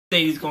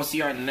Think he's gonna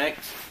see our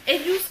necks?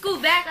 If you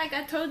scoot back like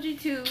I told you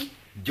to.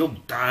 Your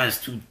thigh is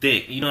too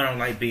thick. You know I don't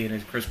like being in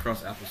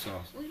crisscross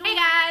applesauce. Hey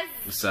guys.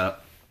 What's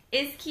up?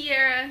 It's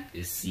Kiera.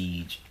 It's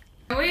Siege.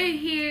 We're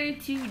here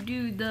to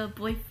do the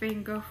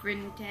boyfriend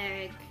girlfriend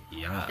tag.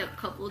 Yeah. The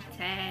couple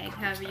tag,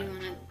 however you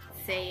wanna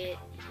say it.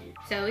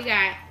 So we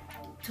got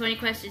 20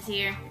 questions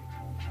here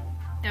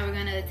that we're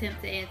gonna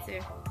attempt to answer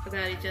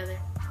about each other.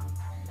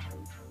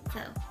 So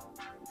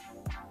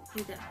here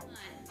we go.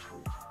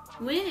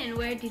 When and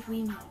where did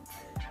we meet?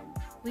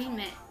 We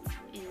met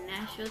in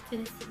Nashville,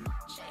 Tennessee.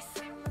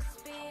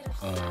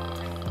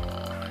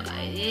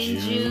 In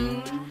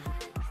June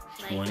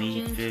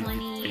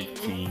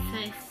 2015.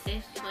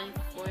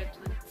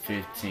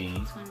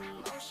 15.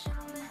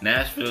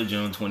 Nashville,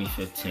 June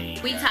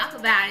 2015. We talk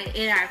about it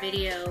in our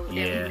video that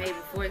Yeah. we made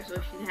before, so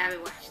if you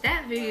haven't watched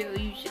that video,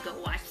 you should go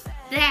watch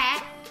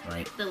that.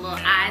 Right. The little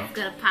now. eye's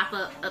gonna pop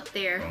up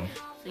there, Oh.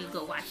 so you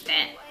go watch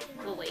that.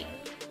 We'll wait.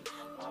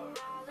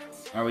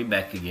 Are we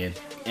back again?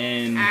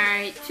 And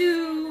Alright,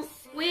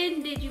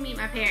 when did you meet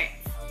my parents?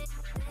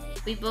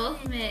 We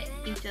both met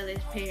each other's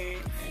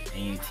parents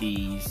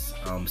A&T's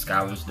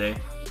Scholars Day.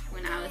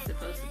 when I was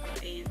supposed to go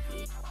to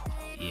A&T.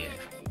 Yeah.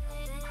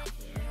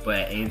 But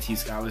at A&T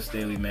Scholars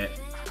Day we met.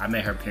 I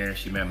met her parents,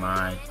 she met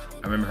mine.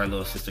 I remember her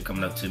little sister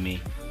coming up to me.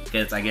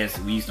 Because I guess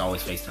we used to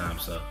always FaceTime,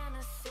 so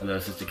her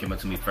little sister came up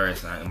to me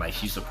first and like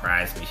she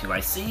surprised me. She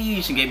like,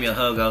 see, she gave me a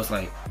hug. I was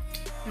like,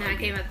 And I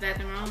came out the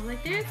bathroom and I was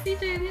like, there's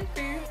CJ and his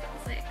parents. I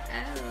was like,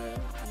 oh,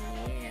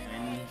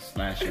 yeah.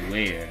 slash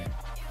where?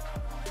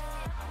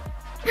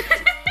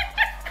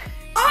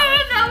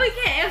 Oh no, we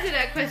can't answer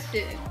that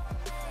question.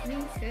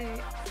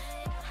 Okay.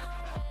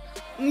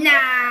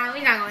 Nah,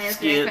 we're not gonna answer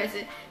Skip. that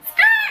question.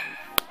 Skirt!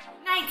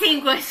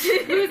 19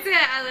 questions. Who said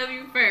I love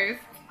you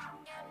first?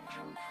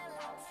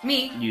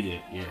 Me. You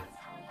did, yeah.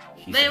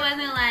 She But it said-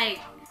 wasn't like,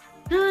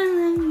 oh,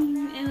 I love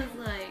you. It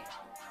was like,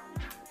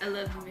 I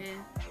love you, man.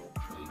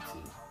 Me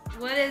too.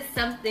 What is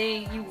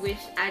something you wish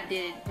I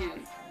didn't do?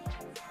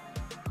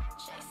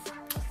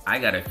 I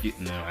got a few.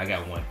 No, I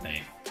got one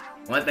thing.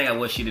 One thing I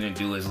wish she didn't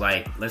do is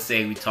like, let's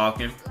say we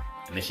talking,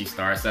 and then she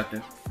starts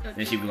something,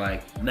 then she'd be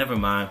like, never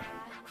mind.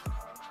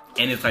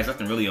 And it's like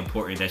something really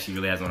important that she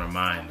really has on her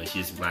mind, but she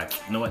just be like,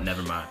 you know what,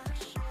 never mind.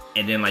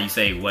 And then like you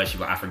say, what? She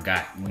be like, I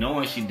forgot.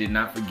 Knowing she did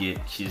not forget,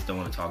 she just don't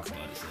want to talk about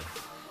it. So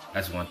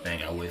that's one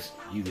thing I wish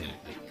you didn't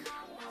do.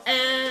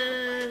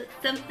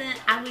 Something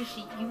I wish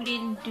you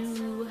didn't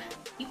do.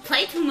 You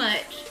play too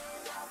much.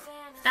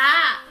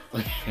 Stop.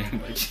 But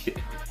yeah.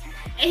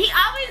 And he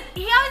always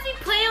be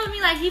playing with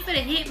me like he finna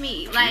hit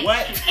me. Like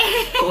What?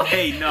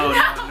 Wait, no,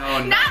 not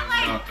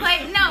like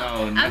play.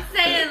 No, I'm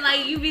saying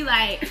like you be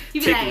like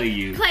Tickling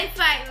you. play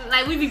fight.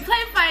 Like we be play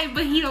fighting,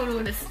 but he don't know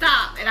when to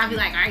stop, and I be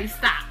like, alright,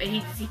 stop, and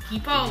he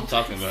keep What on. you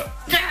talking about?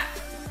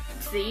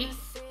 See,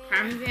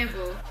 prime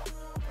example.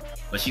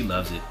 But she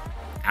loves it.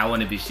 I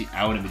want to be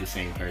the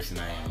same person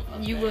I am.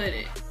 without You that.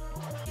 wouldn't.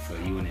 So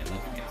you wouldn't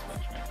look against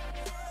much, right?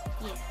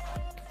 Yeah.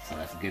 So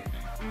that's a good thing.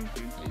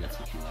 So that's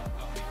what you love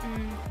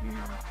about me.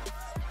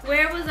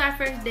 Where was our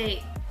first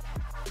date?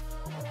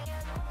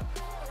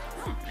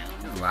 I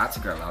don't know. Well, I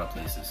took her a lot of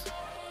places.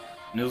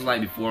 And it was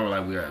like before,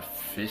 like we were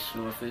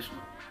official.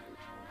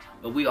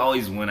 But we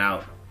always went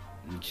out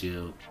and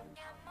chilled.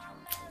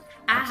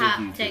 I took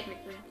you IHOP, to-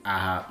 technically.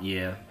 IHOP,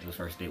 yeah. It was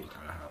first date with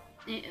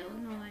IHOP. In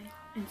Illinois.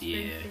 In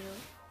Yeah. Springfield.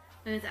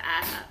 It was an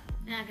IHOP.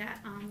 And I got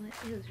omelet.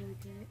 It was really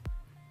good.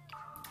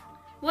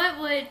 What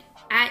would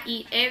I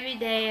eat every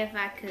day if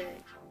I could?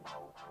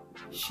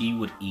 She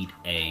would eat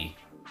a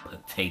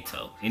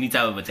potato. Any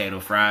type of potato,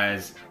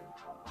 fries,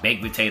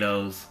 baked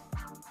potatoes.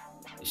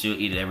 She'll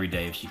eat it every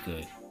day if she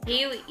could.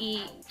 He would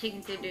eat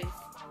chicken tenders.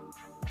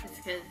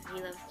 Just because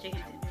he loves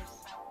chicken tenders.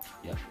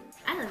 Yep.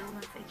 I don't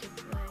want to say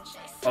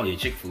Chick-fil-A. Oh yeah,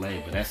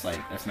 Chick-fil-A, but that's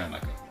not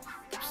like a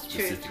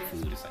specific True.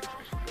 food. It's like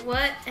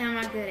What am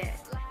I good at?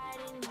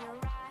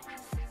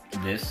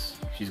 this.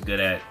 She's good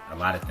at a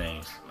lot of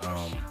things.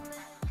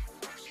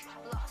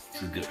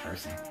 She's a good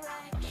person.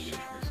 I'm a good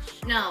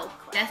person. No,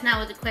 that's not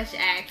what the question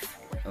asks.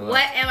 Hello?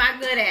 What am I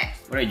good at?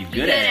 What are you You're good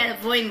good at? at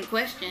avoiding the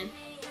question.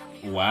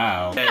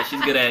 Wow. Yeah,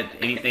 she's good at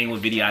anything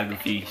with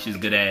videography. She's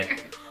good at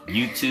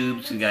YouTube.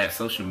 She's good at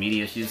social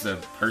media. She's a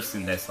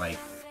person that's like,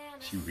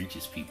 she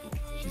reaches people.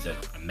 She's a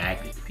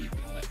magnet to people.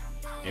 Like,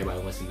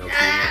 everybody wants to know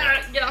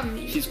who you are.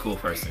 She's a cool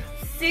person.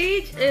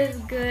 Siege is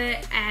good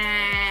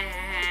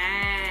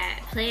at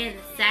playing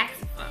the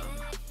saxophone.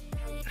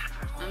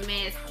 My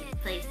man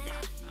plays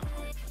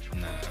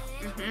saxophone. Nah.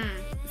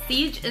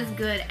 Siege is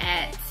good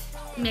at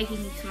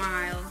making me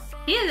smile.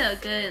 He's a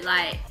good,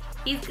 like,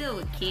 he's good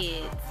with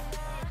kids.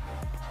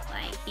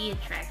 Like, he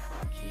attracts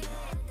kids.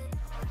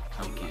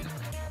 Thank you.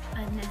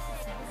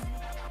 Unnecessarily.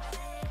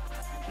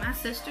 My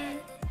sister,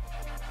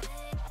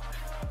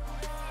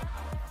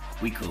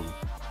 We cool.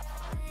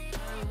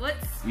 what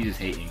We just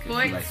hating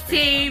because she likes sports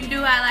team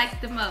do I like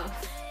the most?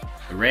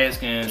 The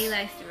Redskins. He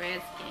likes the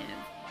Redskins.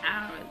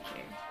 I don't really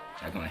care.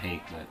 I'm gonna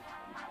hate, but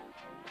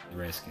the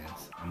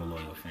Redskins. I'm a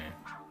loyal fan.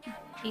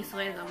 He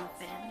swears I'm a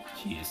fan.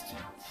 She is too.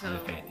 She's So, a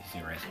fan.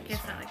 She's a I Redskins guess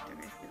fan. I like the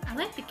Redskins. I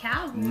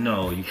Cowboys.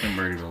 No, you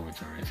converted over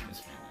to Redskins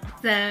fan.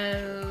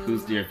 So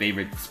Who's your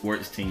favorite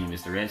sports team?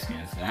 It's the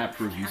Redskins. I have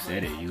proof you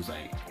said it. You was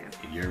like,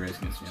 if you're a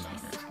Redskins fan, I'm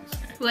a Redskins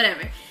fan.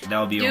 whatever. That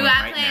will be on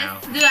right now.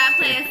 Do I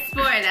play a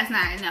sport? That's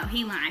not. No,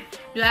 he lying.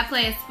 Do I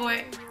play a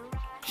sport?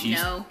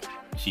 No.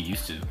 She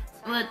used to.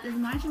 Well, does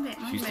marching band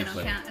She used to don't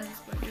play. count as a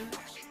sport? Do it?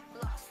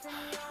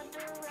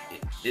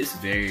 It's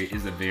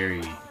a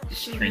very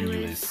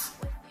strenuous.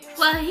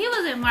 Well, he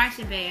was in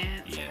marching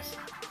band. Yes.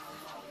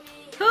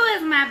 Who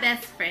is my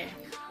best friend?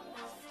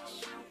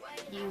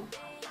 You.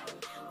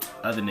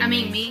 Other than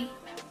me.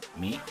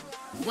 Me?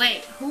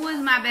 Wait, who is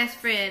my best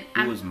friend?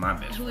 Who is my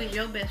best Who friend? is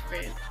your best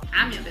friend?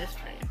 I'm your best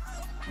friend.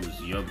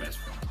 Who's your best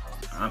friend?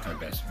 I'm her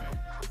best friend.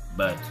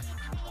 But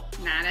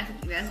Nah, that's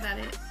about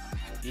it.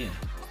 yeah.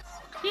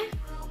 Yeah.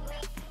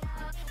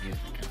 Yes,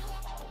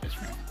 best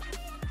friend.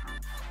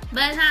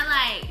 But it's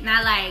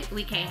not like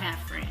we can't have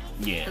friends.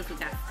 Yeah. Because we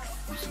got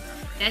friends. You still got a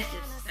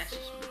friend. That's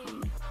just my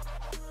homie.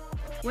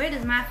 Where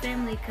does my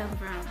family come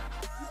from?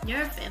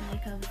 Your family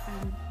comes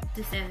from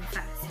the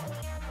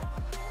 757.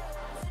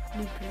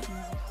 New Britain.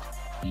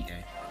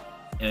 EA.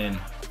 And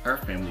her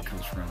family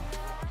comes from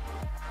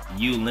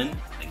Ulen.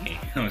 Okay,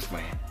 I'm just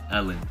playing.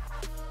 Ellen,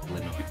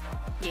 Illinois.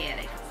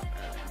 Yeah,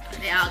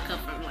 they all come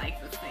from like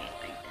the same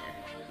like that.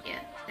 Yeah,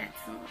 that's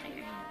somewhere.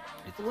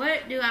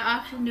 What do I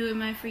often do in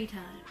my free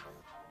time?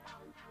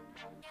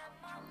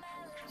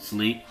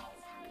 Sleep.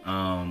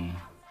 On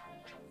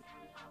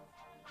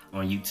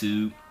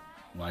YouTube.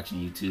 Watching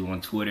YouTube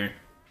on Twitter.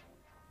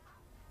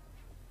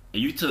 If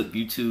you took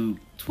YouTube,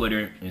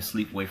 Twitter, and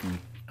sleep away from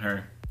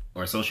her,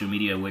 or social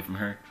media away from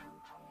her,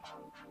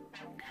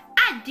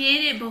 I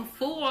did it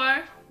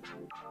before.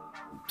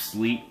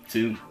 sleep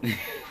too. Yeah.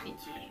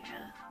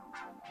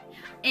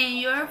 In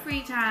your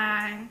free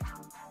time,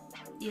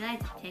 you like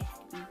to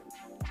text me.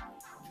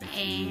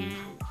 And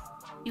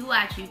you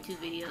watch YouTube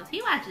videos.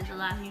 He watches a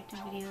lot of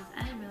YouTube videos.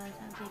 I didn't realize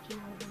how big you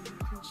were on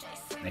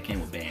YouTube. That came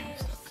with band and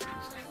stuff too.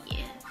 So.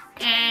 Yeah.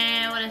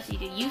 And what else do you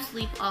do? You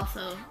sleep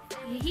also.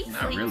 He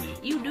Not sleeps. really.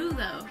 You do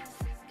though.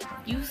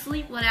 You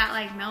sleep without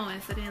like knowing.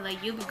 So then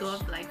like you'll be going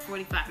for like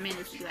 45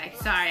 minutes. Be like,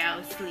 sorry, I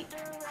was asleep.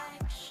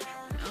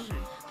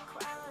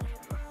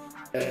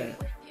 Okay.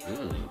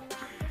 Ooh.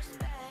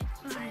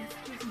 Sorry,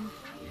 excuse me.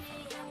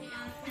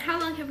 How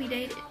long have we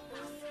dated?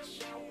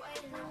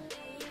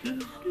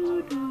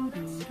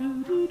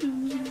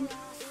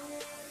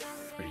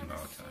 Pretty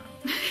long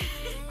time.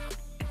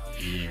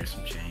 Yeah,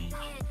 some change.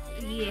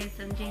 Yeah,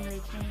 some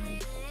jingly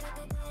change.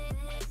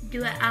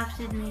 Do I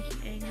often make you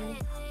angry?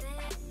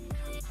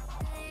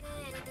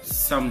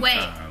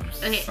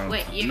 Sometimes.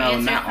 Wait. You're no,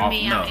 answering not for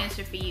me, no. I'm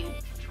answering for you.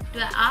 Do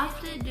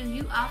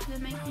you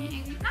often make me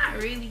angry? Not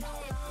really.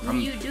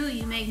 When you do,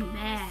 you make me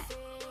mad.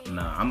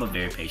 No, I'm a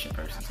very patient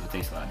person, so it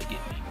takes a lot to get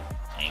me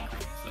angry.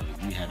 So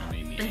you haven't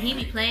made me But angry.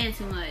 he be playing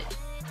too much.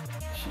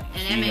 She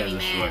that made me has a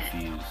short mad.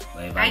 fuse.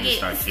 Like if I I just get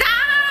start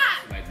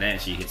stop. like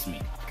that, she hits me.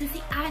 Cause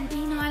I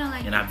don't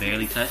like. And I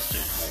barely touched her.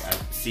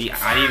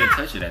 Like, I didn't even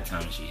touch her that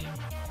time she hit me.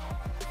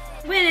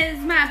 When is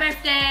my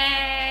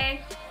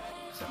birthday?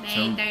 May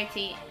September.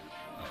 13th.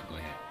 Oh, go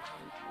ahead.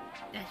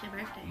 That's your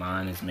birthday.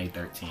 Mine is May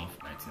 13th,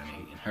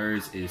 1998. And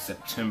hers is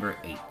September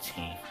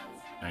 18th,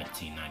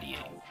 1998.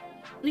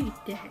 Look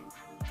at that.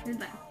 It's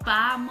like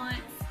 5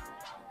 months.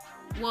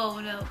 Whoa,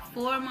 no,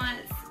 4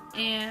 months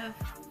and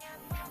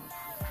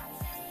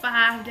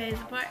 5 days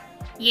apart.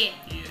 Yeah.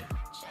 Yeah.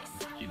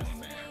 You're doing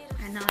bad.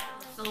 I know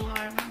it's so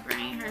hard, my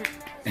brain hurt.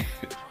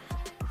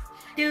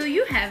 Do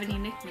you have any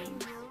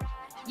nicknames?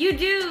 You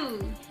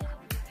do.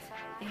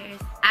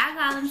 I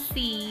call him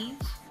Siege.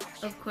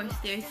 Of course,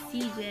 there's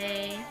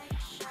CJ.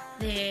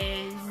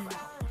 There's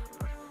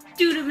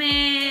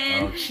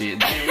Dudeman. Oh shit!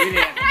 Man, we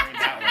didn't have to bring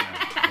that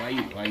one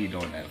up. Why you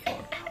doing that for?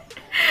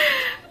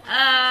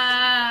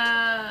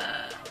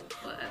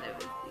 What other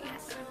was we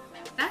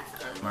have?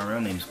 That's My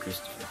real name's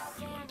Christopher.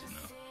 You wanted to know?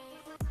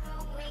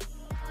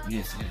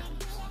 Yes, yeah.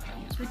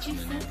 but you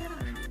said that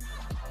already.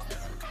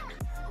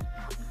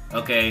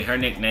 Okay, her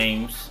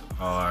nicknames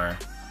are.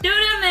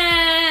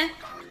 Dudeman.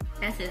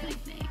 That's his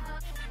nickname.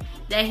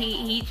 That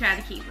he tried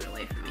to keep it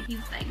away from me. He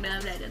was like, no,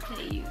 I'm not gonna tell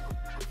you.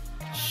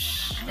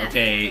 That's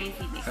Okay, a crazy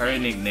nickname. her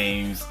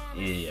nicknames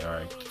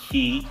are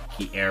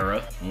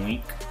Kiara,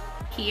 Wink.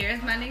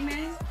 Kiera's my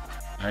nickname?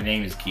 Her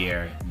name is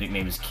Kiara.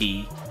 Nickname is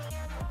Key,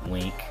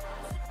 Wink.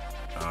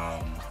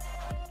 Try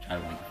to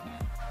wink for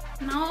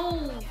me.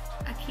 No,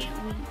 I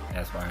can't wink.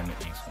 That's why her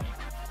nickname's Wink.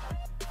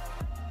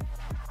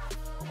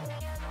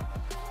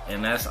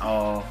 And that's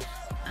all.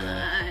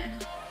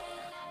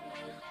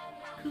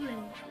 Kool-Aid.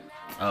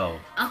 Oh,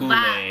 Uncle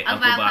Kool-Aid. Bob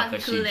Uncle Bob, calls me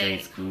because she Kool-Aid.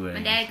 drinks Kool-Aid.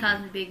 My dad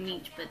calls me Big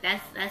Meech, but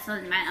that's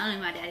only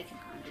my daddy can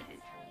call me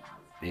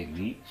that. Big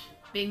Meech?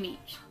 Big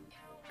Meech.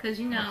 Cause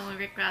you know when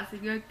Rick Ross said,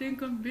 "I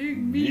think I'm Big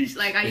Meech,"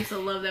 like I used to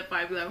love that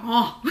part. I'd be like,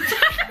 "Oh."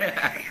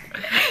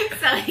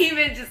 So he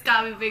would just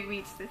call me Big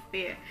Meech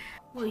instead.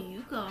 Well,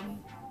 you call me.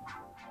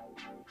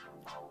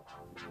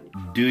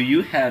 Do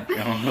you have...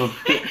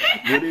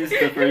 what is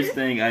the first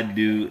thing I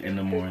do in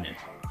the morning?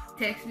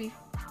 Text me.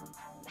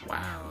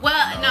 Wow.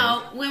 Well,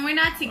 no, when we're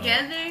not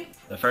together.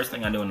 The first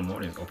thing I do in the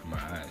morning is open my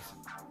eyes.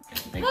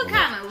 What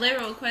kind of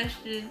literal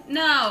question?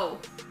 No.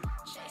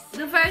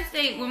 The first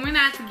thing, when we're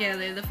not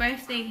together, the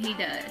first thing he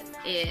does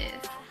is,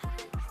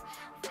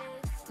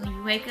 when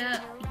you wake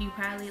up, you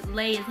probably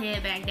lay his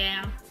head back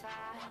down.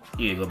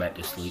 You go back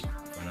to sleep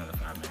for another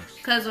 5 minutes.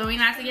 Because when we're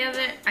not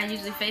together, I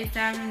usually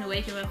FaceTime him to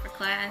wake him up for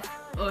class.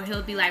 Or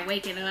he'll be like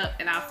waking up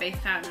and I'll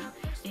FaceTime him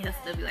and he'll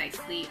still be like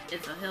asleep.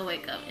 And so he'll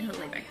wake up and he'll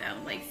lay back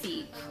down like,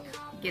 see,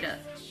 get up.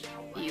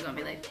 And you're going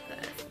to be like,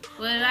 class.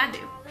 What did I do?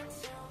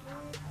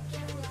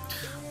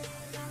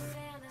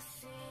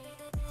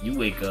 You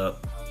wake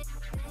up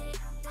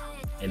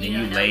and then You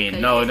you don't lay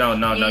know in.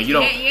 No. You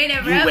don't. you're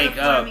never You up wake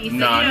before up. me, so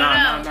No.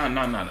 you don't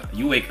know.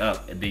 You wake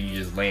up and then you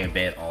just lay in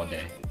bed all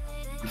day.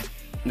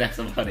 That's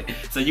about it.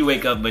 So you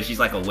wake up, but she's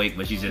like awake,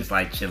 but she's just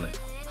like chilling.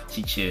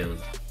 She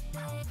chills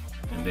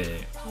in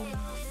bed.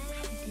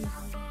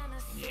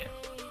 Yeah.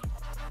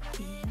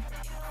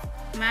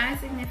 My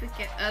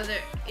significant other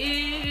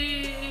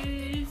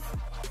is...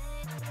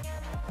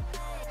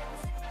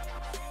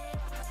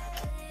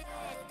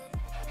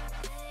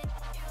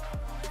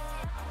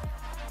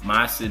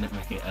 My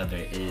significant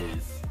other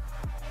is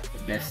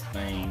the best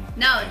thing.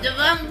 No, just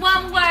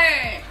one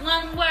word.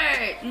 One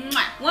word.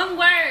 Mwah. One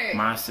word.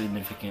 My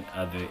significant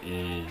other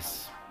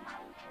is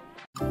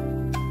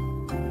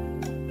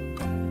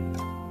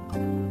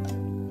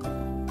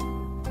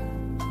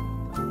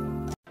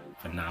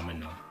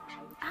phenomenal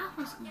I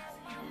was gonna say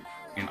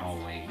that. in all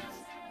ways.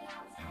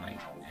 In like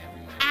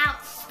every way.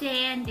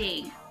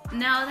 Outstanding.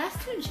 No, that's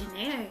too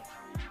generic.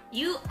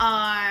 You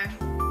are...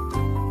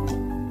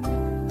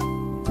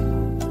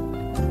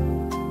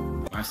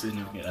 My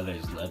significant other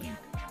is loving.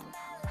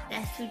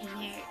 That's too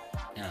generic.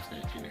 That's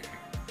not generic.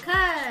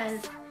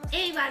 Cause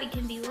anybody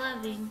can be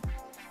loving.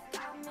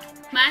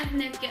 My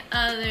significant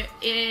other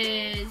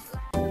is...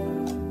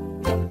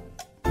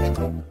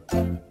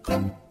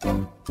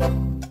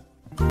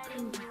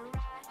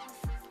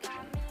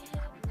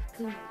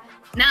 Cool.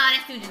 No,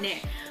 that's too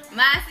generic.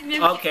 My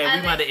significant other... Okay, we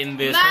about to end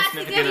this. My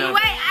significant significant... other.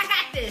 Wait, I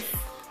got this.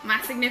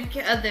 My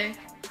significant other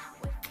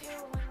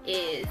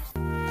is...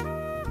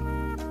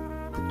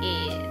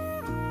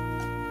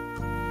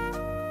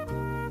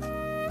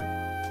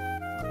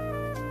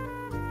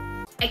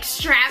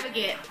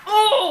 extravagant.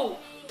 Oh!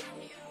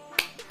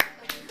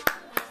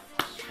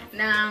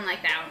 No, I don't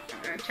like that one.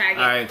 I'm gonna try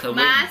again. Alright, so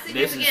my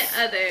this significant is,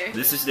 other.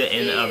 This is the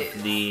end of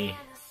the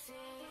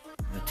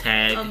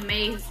tag.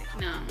 Amazing.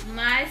 No,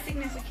 my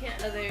significant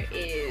other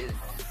is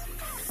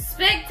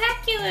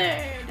spectacular.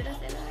 Did I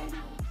say that right?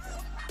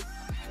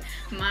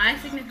 My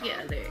significant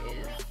other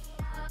is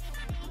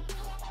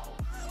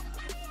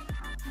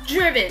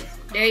driven.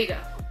 There you go.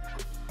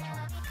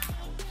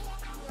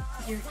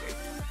 You're driven.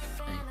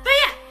 But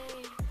yeah.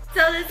 So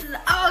this is,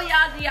 oh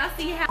y'all, do y'all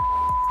see how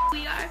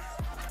we are?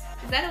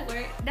 Is that a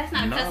word? That's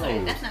not a cuss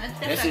word. That's not a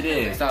Yes, not it a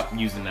is. word. Stop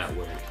using that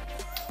word.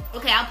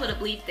 Okay, I'll put a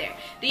bleep there.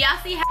 Do y'all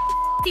see how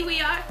we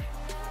are?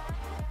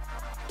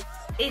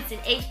 It's an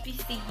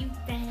HBCU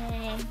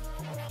thing.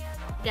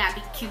 Gotta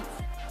be cute.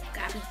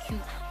 Gotta be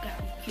cute.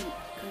 Gotta be cute.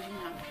 Cause you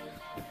know,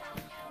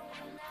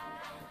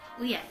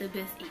 we have the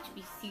best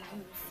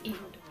HBCUs in the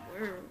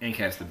world. And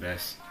cast the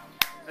best.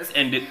 Let's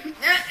end it. It's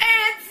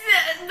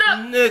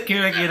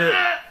Can I get it?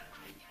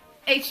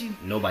 HU.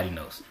 Nobody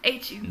knows.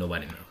 HU.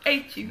 Nobody knows.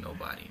 HU.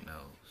 Nobody knows.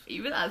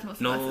 You realize most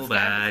of Nobody my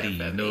subscribers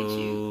are from knows.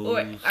 HU or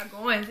are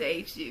going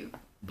to HU.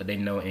 But they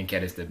know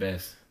NCAT is the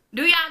best.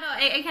 Do y'all know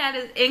NCAT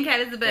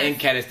is the best?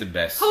 NCAT is the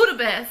best. Who the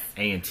best?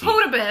 A&T.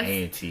 Who the best?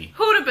 A&T.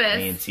 Who the best?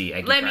 A&T.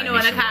 Let me know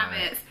in the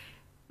comments.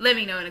 Let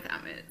me know in the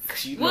comments.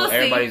 'Cause you know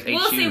everybody's HU.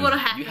 We'll see what'll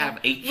happen. You have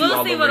HU we'll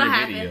all see over what'll your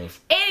happen. videos.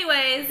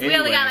 Anyways, we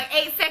only got like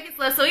 8 seconds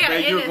left, so we gotta Wait,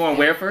 end you were this. going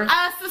where first?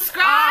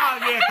 Subscribe. Oh,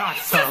 yeah.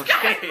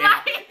 Subscribe. Okay.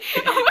 Like.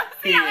 We'll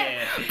see y'all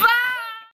later. Yeah. Bye.